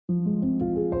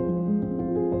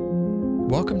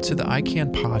Welcome to the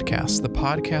ICANN podcast, the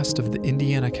podcast of the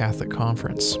Indiana Catholic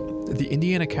Conference. The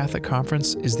Indiana Catholic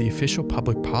Conference is the official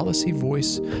public policy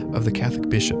voice of the Catholic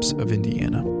bishops of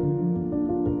Indiana.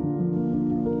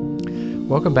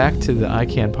 Welcome back to the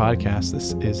ICANN podcast.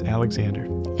 This is Alexander.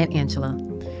 And Angela.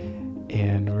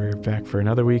 And we're back for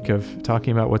another week of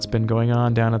talking about what's been going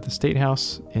on down at the State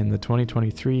House in the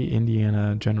 2023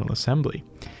 Indiana General Assembly.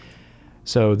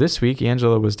 So this week,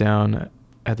 Angela was down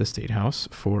at the State House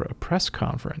for a press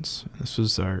conference. This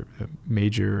was our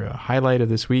major highlight of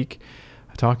this week,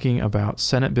 talking about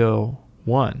Senate Bill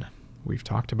 1. We've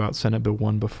talked about Senate Bill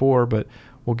 1 before, but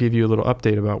we'll give you a little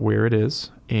update about where it is.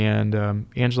 And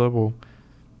Angela will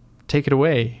take it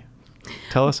away.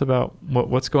 Tell us about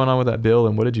what's going on with that bill,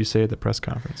 and what did you say at the press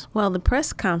conference? Well, the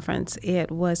press conference,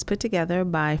 it was put together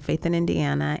by Faith in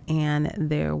Indiana, and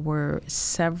there were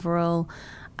several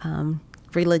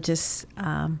religious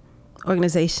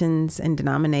organizations and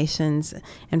denominations.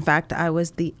 In fact, I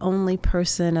was the only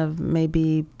person of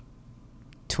maybe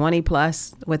 20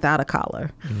 plus without a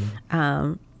collar.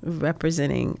 Mm-hmm.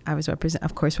 Representing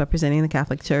the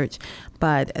Catholic Church,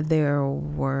 but there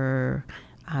were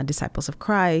Disciples of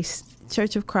Christ,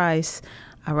 Church of Christ,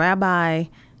 a rabbi,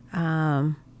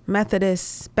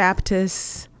 Methodists,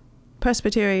 Baptists,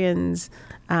 Presbyterians,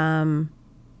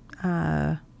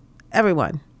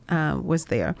 everyone was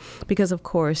there, because of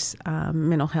course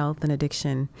mental health and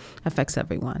addiction affects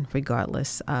everyone,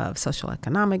 regardless of social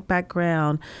economic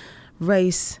background,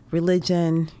 race,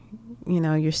 religion,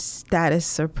 your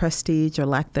status or prestige or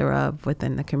lack thereof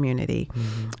within the community.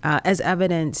 Mm-hmm. As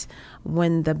evidence,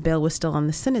 when the bill was still on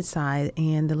the Senate side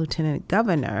and the Lieutenant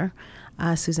Governor,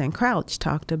 Suzanne Crouch,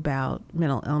 talked about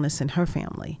mental illness in her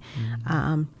family.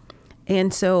 Mm-hmm.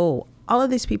 And so all of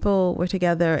these people were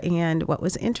together, and what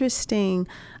was interesting,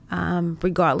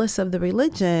 regardless of the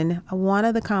religion, one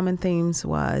of the common themes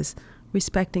was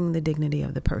respecting the dignity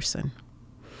of the person.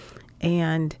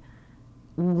 And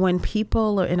when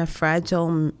people are in a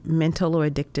fragile mental or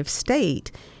addictive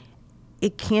state,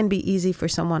 it can be easy for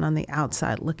someone on the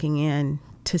outside looking in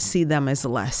to see them as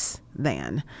less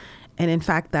than. And in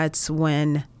fact, that's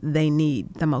when they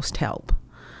need the most help.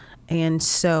 And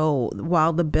so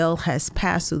while the bill has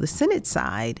passed through the Senate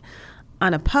side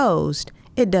unopposed,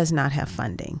 it does not have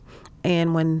funding.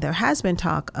 And when there has been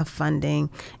talk of funding,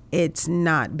 it's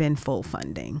not been full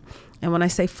funding. And when I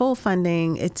say full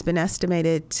funding, it's been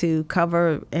estimated to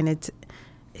cover, and it's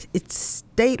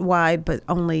statewide, but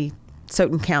only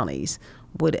certain counties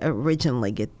would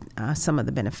originally get some of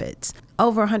the benefits.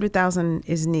 Over $100,000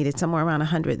 is needed, somewhere around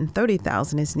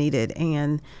 $130,000 is needed,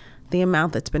 and the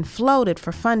amount that's been floated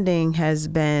for funding has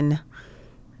been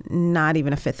not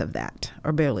even a fifth of that,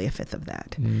 or barely a fifth of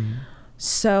that. Mm.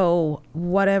 So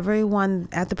what everyone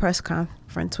at the press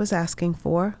conference was asking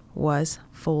for was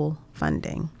full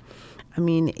funding. I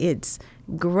mean, it's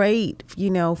great,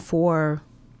 for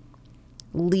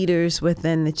leaders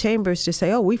within the chambers to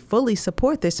say, oh, we fully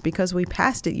support this because we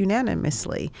passed it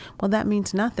unanimously. Well, that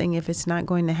means nothing if it's not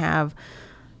going to have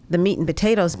the meat and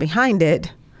potatoes behind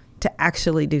it to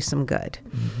actually do some good.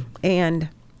 Mm-hmm. And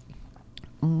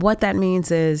what that means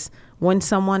is when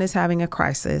someone is having a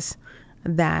crisis,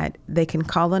 that they can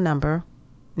call a number.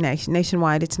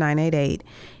 Nationwide, it's 988.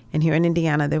 And here in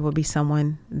Indiana, there will be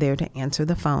someone there to answer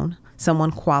the phone,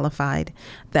 someone qualified,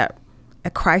 that a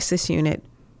crisis unit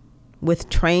with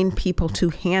trained people to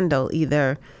handle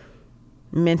either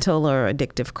mental or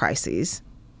addictive crises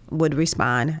would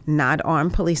respond, not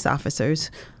armed police officers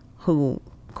who,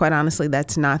 quite honestly,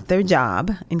 that's not their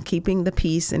job in keeping the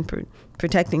peace and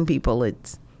protecting people.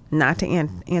 It's not to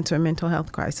answer a mental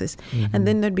health crisis. Mm-hmm. And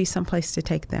then there'd be some place to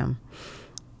take them.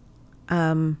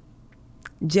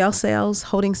 Jail cells,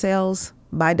 holding cells,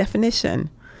 by definition,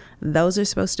 those are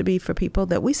supposed to be for people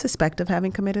that we suspect of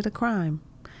having committed a crime,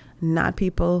 not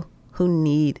people who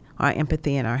need our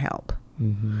empathy and our help.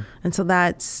 Mm-hmm. And so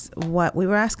that's what we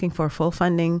were asking for, full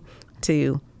funding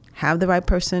to have the right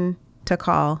person to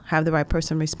call, have the right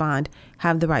person respond,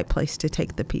 have the right place to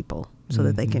take the people so mm-hmm.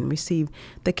 that they can receive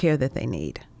the care that they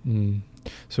need. Mm.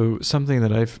 So something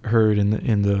that I've heard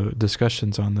in the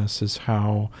discussions on this is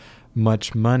how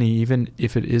much money, even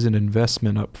if it is an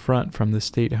investment up front from the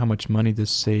state, how much money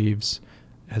this has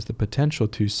the potential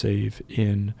to save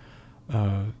in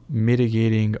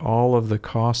mitigating all of the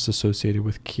costs associated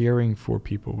with caring for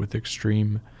people with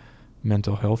extreme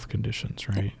mental health conditions,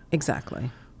 right? Exactly.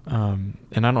 And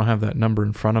I don't have that number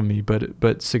in front of me,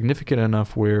 but significant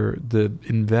enough where the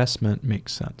investment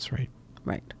makes sense, right?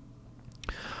 Right.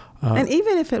 And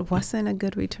even if it wasn't a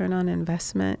good return on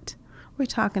investment, we're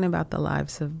talking about the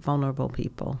lives of vulnerable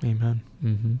people. Amen.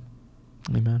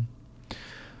 Mm-hmm. Amen.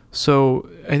 So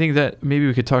I think that maybe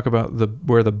we could talk about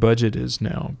where the budget is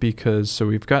now, because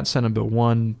we've got Senate Bill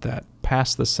 1 that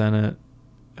passed the Senate,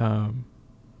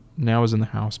 now is in the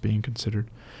House being considered,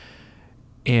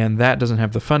 and that doesn't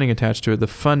have the funding attached to it. The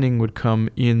funding would come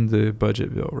in the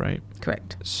budget bill, right?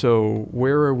 Correct. So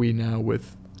where are we now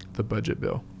with the budget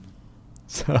bill?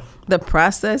 So the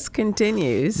process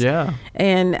continues. Yeah.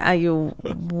 And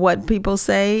what people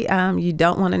say, you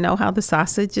don't want to know how the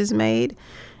sausage is made.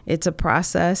 It's a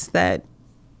process that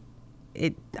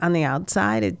on the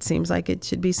outside, it seems like it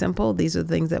should be simple. These are the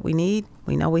things that we need.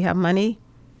 We know we have money.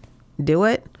 Do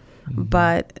it. Mm-hmm.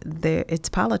 But it's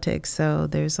politics, so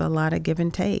there's a lot of give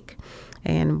and take,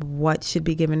 and what should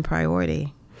be given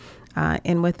priority.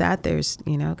 And with that, there's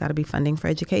got to be funding for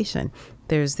education.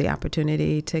 There's the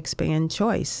opportunity to expand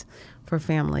choice for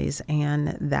families,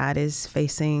 and that is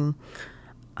facing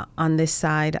on this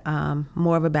side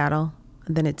more of a battle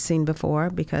than it's seen before,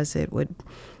 because it would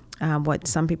what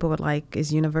some people would like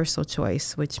is universal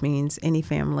choice, which means any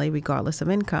family, regardless of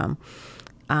income,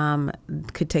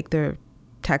 could take their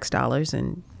tax dollars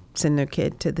and send their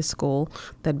kid to the school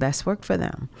that best worked for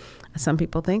them. Some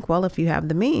people think, well, if you have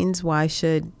the means, why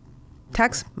should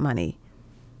tax money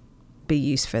be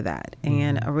used for that? Mm-hmm.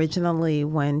 And originally,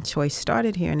 when choice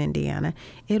started here in Indiana,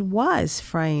 it was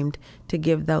framed to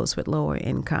give those with lower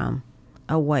income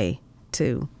a way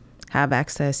to have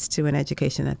access to an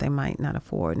education that they might not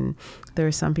afford. And there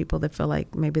are some people that feel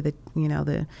like maybe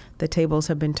the tables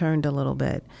have been turned a little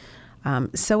bit.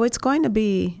 So it's going to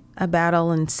be a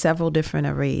battle in several different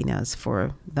arenas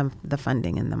for the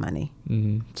funding and the money.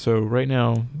 Mm-hmm. So right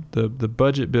now, the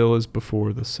budget bill is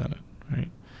before the Senate, right?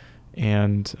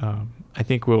 And I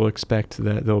think we'll expect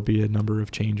that there'll be a number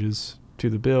of changes to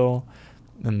the bill,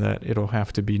 and that it'll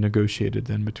have to be negotiated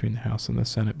then between the House and the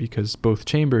Senate, because both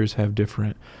chambers have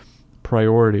different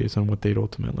priorities on what they'd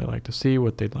ultimately like to see,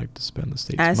 what they'd like to spend the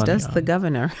state's money on. As does the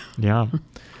governor. Yeah.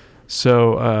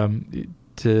 So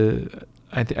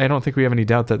I don't think we have any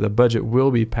doubt that the budget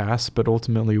will be passed, but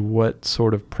ultimately what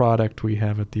sort of product we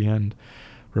have at the end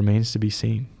remains to be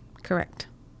seen. Correct.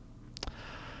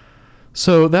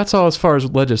 So that's all as far as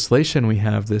legislation we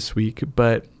have this week.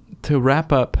 But to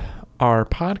wrap up our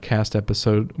podcast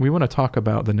episode, we want to talk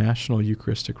about the National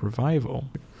Eucharistic Revival.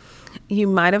 You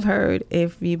might have heard,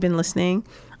 if you've been listening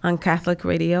on Catholic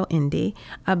Radio Indy,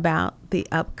 about the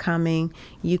upcoming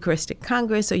Eucharistic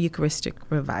Congress or Eucharistic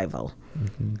Revival.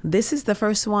 Mm-hmm. This is the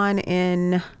first one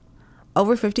in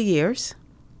over 50 years,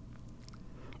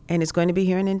 and it's going to be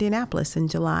here in Indianapolis in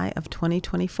July of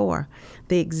 2024.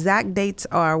 The exact dates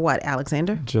are what,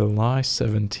 Alexander? July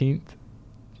 17th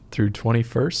through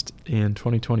 21st in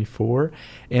 2024,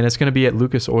 and it's going to be at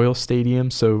Lucas Oil Stadium,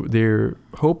 so they're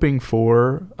hoping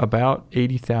for about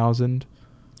 80,000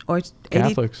 or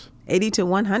Catholics. 80 to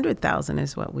 100,000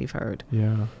 is what we've heard.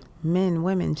 Yeah. Men,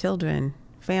 women, children,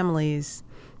 families,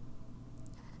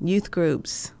 youth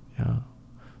groups. Yeah.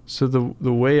 So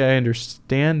the way I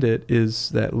understand it is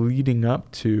that leading up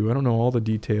to, I don't know all the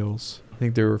details, I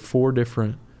think there are 4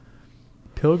 different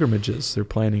pilgrimages they're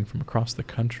planning from across the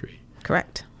country.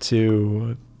 Correct.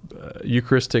 To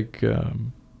Eucharistic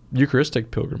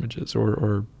pilgrimages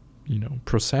or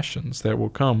processions that will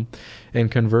come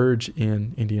and converge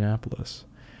in Indianapolis.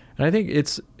 And I think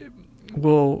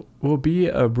will be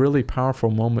a really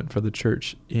powerful moment for the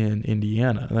church in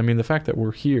Indiana. I mean, the fact that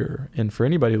we're here, and for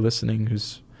anybody listening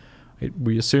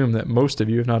we assume that most of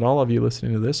you, if not all of you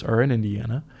listening to this, are in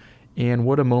Indiana. And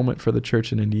what a moment for the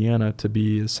church in Indiana to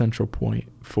be a central point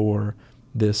for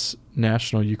this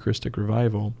National Eucharistic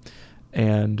Revival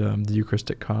and the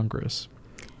Eucharistic Congress.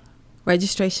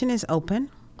 Registration is open.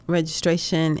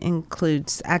 Registration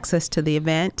includes access to the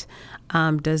event,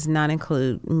 does not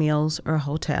include meals or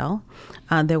hotel.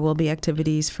 There will be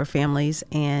activities for families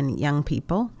and young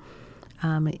people.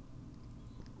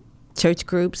 Church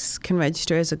groups can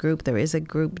register as a group. There is a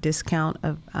group discount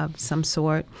of some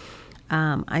sort.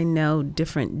 I know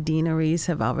different deaneries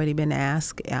have already been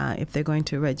asked if they're going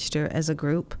to register as a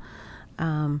group.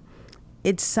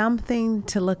 It's something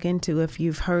to look into if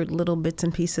you've heard little bits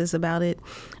and pieces about it.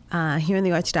 Here in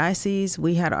the Archdiocese,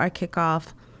 we had our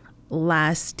kickoff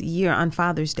last year on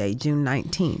Father's Day, June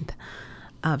 19th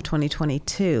of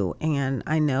 2022. And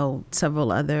I know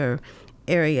several other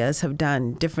areas have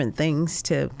done different things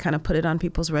to kind of put it on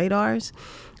people's radars.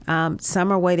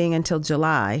 Some are waiting until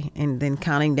July and then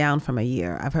counting down from a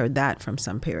year. I've heard that from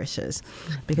some parishes,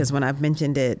 because when I've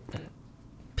mentioned it,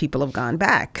 people have gone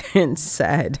back and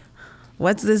said,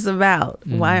 what's this about?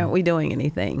 Mm-hmm. Why aren't we doing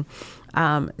anything?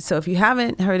 So if you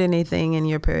haven't heard anything in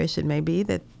your parish, it may be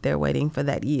that they're waiting for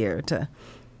that year to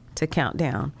to count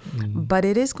down. Mm-hmm. But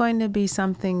it is going to be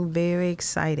something very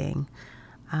exciting.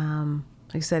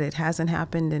 Like I said, it hasn't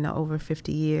happened in over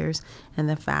 50 years. And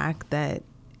the fact that,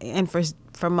 and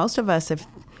for most of us, if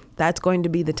that's going to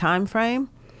be the time frame,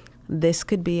 this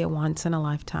could be a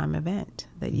once-in-a-lifetime event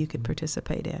that you could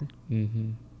participate in.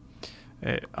 Mm-hmm.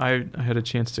 I had a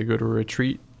chance to go to a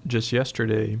retreat just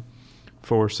yesterday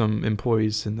for some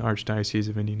employees in the Archdiocese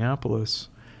of Indianapolis.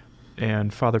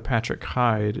 And Father Patrick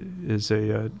Hyde is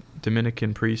a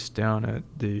Dominican priest down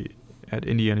at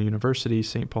Indiana University,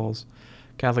 St. Paul's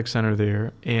Catholic Center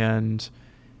there. And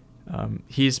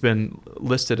he's been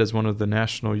listed as one of the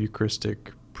national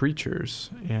Eucharistic preachers.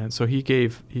 And so he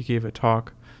gave a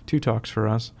talk, 2 talks for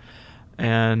us.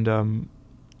 And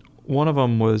one of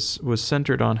them was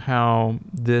centered on how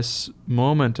this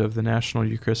moment of the National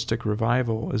Eucharistic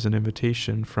Revival is an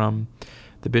invitation from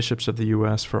the bishops of the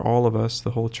U.S., for all of us,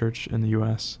 the whole church in the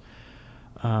U.S.,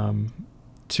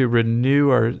 to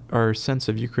renew our sense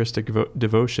of Eucharistic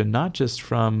devotion, not just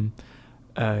from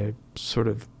a sort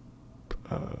of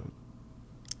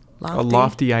a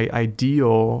lofty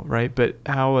ideal, right? But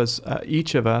how can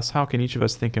each of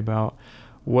us think about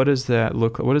what does that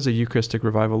look like? What does a Eucharistic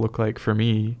revival look like for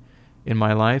me in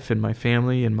my life, in my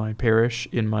family, in my parish,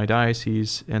 in my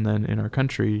diocese, and then in our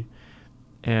country?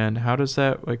 And how does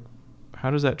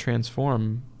that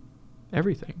transform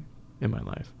everything in my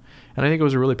life? And I think it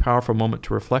was a really powerful moment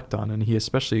to reflect on. And he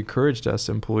especially encouraged us,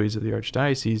 employees of the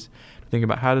Archdiocese, to think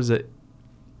about how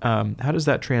does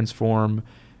that transform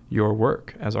your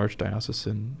work as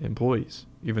Archdiocesan employees?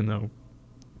 Even though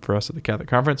for us at the Catholic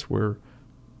Conference, we're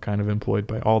kind of employed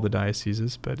by all the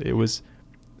dioceses, but it was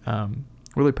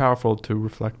really powerful to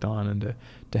reflect on and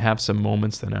to have some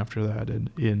moments then after that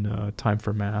in time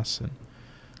for Mass.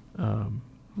 And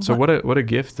so what a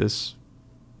gift this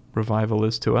revival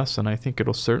is to us. And I think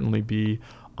it'll certainly be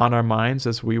on our minds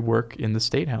as we work in the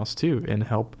State House too, and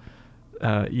help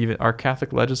even our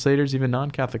Catholic legislators, even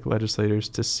non-Catholic legislators,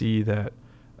 to see that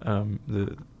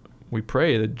we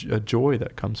pray a joy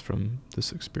that comes from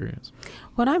this experience.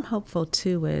 What I'm hopeful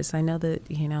too is, I know that,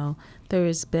 there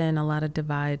has been a lot of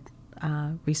divide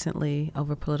recently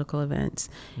over political events.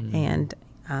 Mm-hmm. And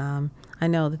I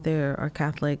know that there are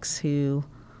Catholics who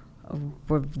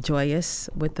were joyous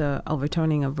with the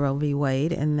overturning of Roe v.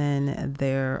 Wade, and then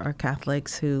there are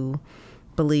Catholics who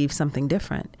believe something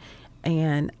different.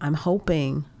 And I'm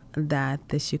hoping that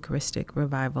this Eucharistic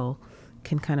revival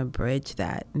can kind of bridge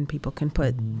that, and people can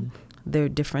put their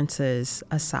differences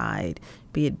aside,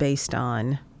 be it based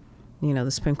on,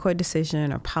 the Supreme Court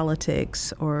decision or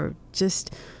politics or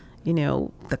just,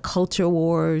 the culture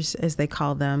wars, as they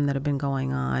call them, that have been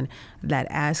going on, that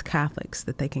as Catholics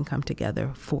that they can come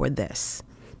together for this,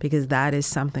 because that is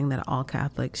something that all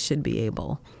Catholics should be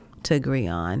able to agree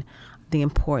on, the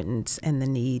importance and the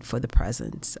need for the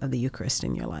presence of the Eucharist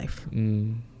in your life.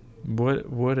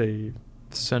 What a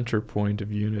center point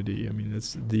of unity. I mean,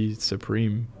 it's the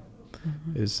supreme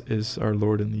is our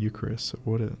Lord in the Eucharist.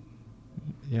 So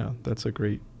that's a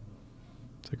great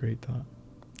thought.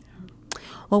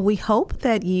 Well, we hope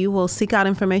that you will seek out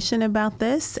information about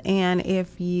this, and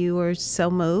if you are so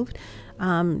moved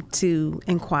to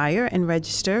inquire and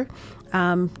register,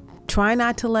 try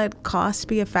not to let cost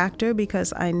be a factor,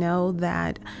 because I know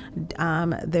that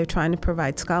they're trying to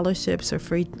provide scholarships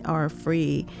or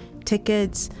free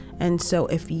tickets. And so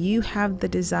if you have the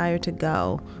desire to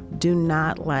go, do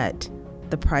not let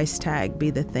the price tag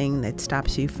be the thing that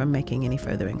stops you from making any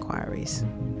further inquiries.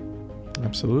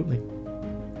 Absolutely.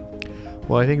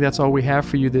 Well, I think that's all we have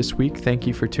for you this week. Thank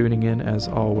you for tuning in as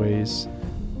always.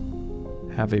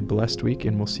 Have a blessed week,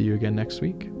 and we'll see you again next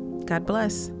week. God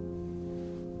bless.